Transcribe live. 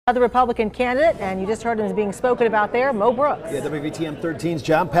The Republican candidate, and you just heard him being spoken about there, Mo Brooks. Yeah, WVTM 13's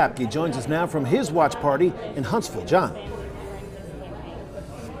John Papke joins us now from his watch party in Huntsville. John.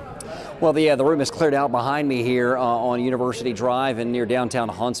 Well, the room is cleared out behind me here on University Drive and near downtown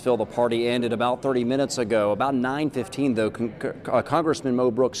Huntsville. The party ended about 30 minutes ago. About 9:15, though, Congressman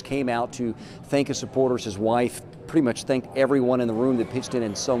Mo Brooks came out to thank his supporters. His wife pretty much thanked everyone in the room that pitched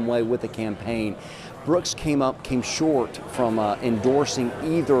in some way with the campaign. Brooks came short from endorsing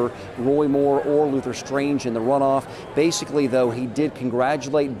either Roy Moore or Luther Strange in the runoff. Basically, though, he did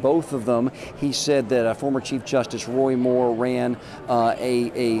congratulate both of them. He said that former Chief Justice Roy Moore ran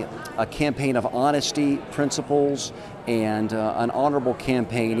a campaign of honesty, principles, and an honorable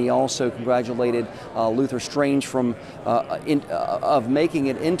campaign. He also congratulated Luther Strange of making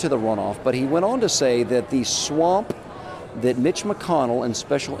it into the runoff. But he went on to say that the swamp that Mitch McConnell and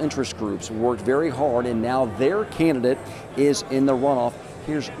special interest groups worked very hard, and now their candidate is in the runoff.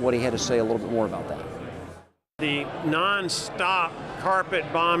 Here's what he had to say a little bit more about that. The non-stop carpet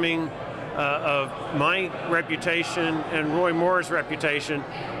bombing of my reputation and Roy Moore's reputation,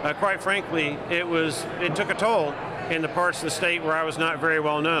 quite frankly, it took a toll in the parts of the state where I was not very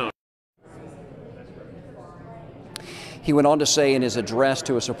well known. He went on to say in his address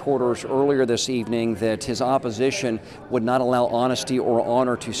to his supporters earlier this evening that his opposition would not allow honesty or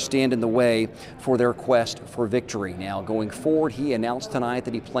honor to stand in the way for their quest for victory. Now, going forward, he announced tonight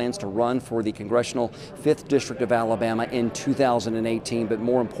that he plans to run for the congressional 5th District of Alabama in 2018. But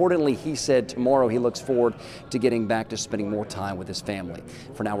more importantly, he said tomorrow he looks forward to getting back to spending more time with his family.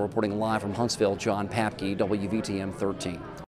 For now, reporting live from Huntsville, John Papke, WVTM 13.